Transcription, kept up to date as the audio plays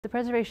The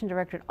Preservation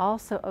Directorate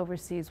also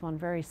oversees one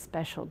very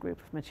special group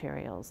of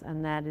materials,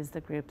 and that is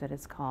the group that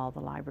is called the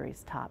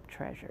library's top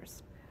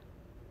treasures.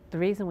 The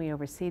reason we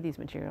oversee these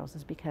materials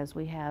is because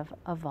we have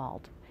a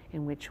vault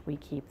in which we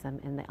keep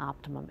them in the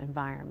optimum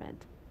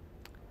environment.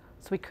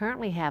 So we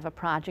currently have a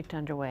project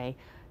underway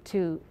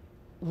to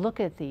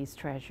look at these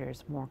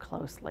treasures more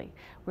closely.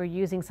 We're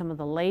using some of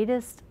the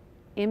latest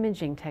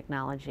imaging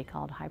technology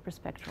called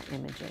hyperspectral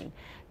imaging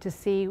to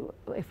see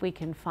if we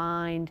can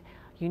find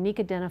unique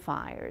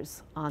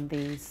identifiers on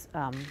these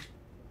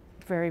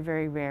very,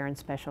 very rare and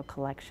special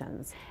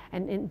collections.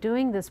 And in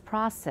doing this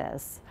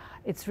process,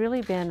 it's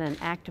really been an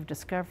act of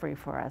discovery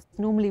for us.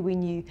 Normally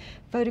when you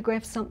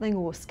photograph something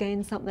or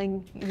scan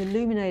something, you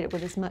illuminate it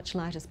with as much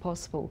light as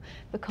possible.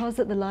 Because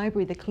at the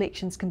library the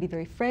collections can be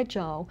very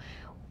fragile,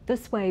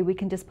 this way we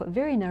can just put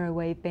very narrow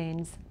wave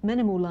bands,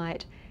 minimal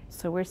light.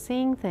 So we're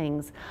seeing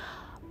things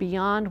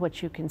beyond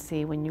what you can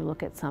see when you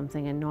look at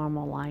something in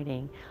normal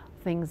lighting,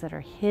 things that are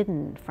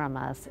hidden from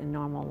us in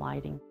normal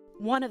lighting.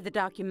 One of the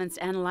documents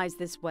analyzed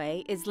this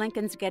way is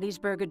Lincoln's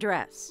Gettysburg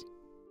Address.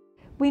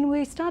 When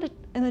we started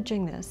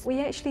imaging this,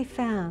 we actually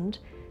found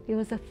there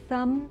was a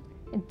thumb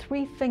and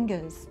 3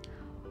 fingers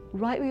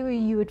right where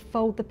you would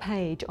fold the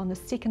page on the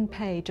second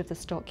page of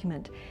this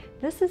document.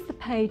 This is the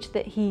page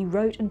that he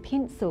wrote in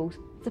pencil,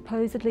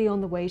 supposedly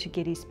on the way to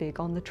Gettysburg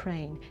on the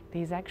train.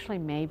 These actually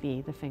may be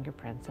the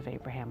fingerprints of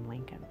Abraham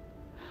Lincoln.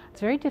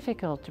 It's very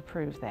difficult to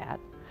prove that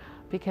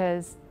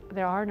because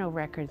there are no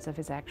records of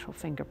his actual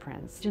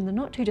fingerprints. In the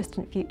not too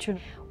distant future,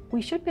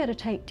 we should be able to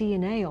take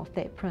DNA off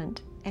that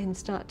print and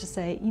start to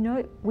say, you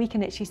know, we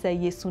can actually say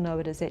yes or no,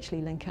 it is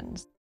actually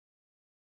Lincoln's.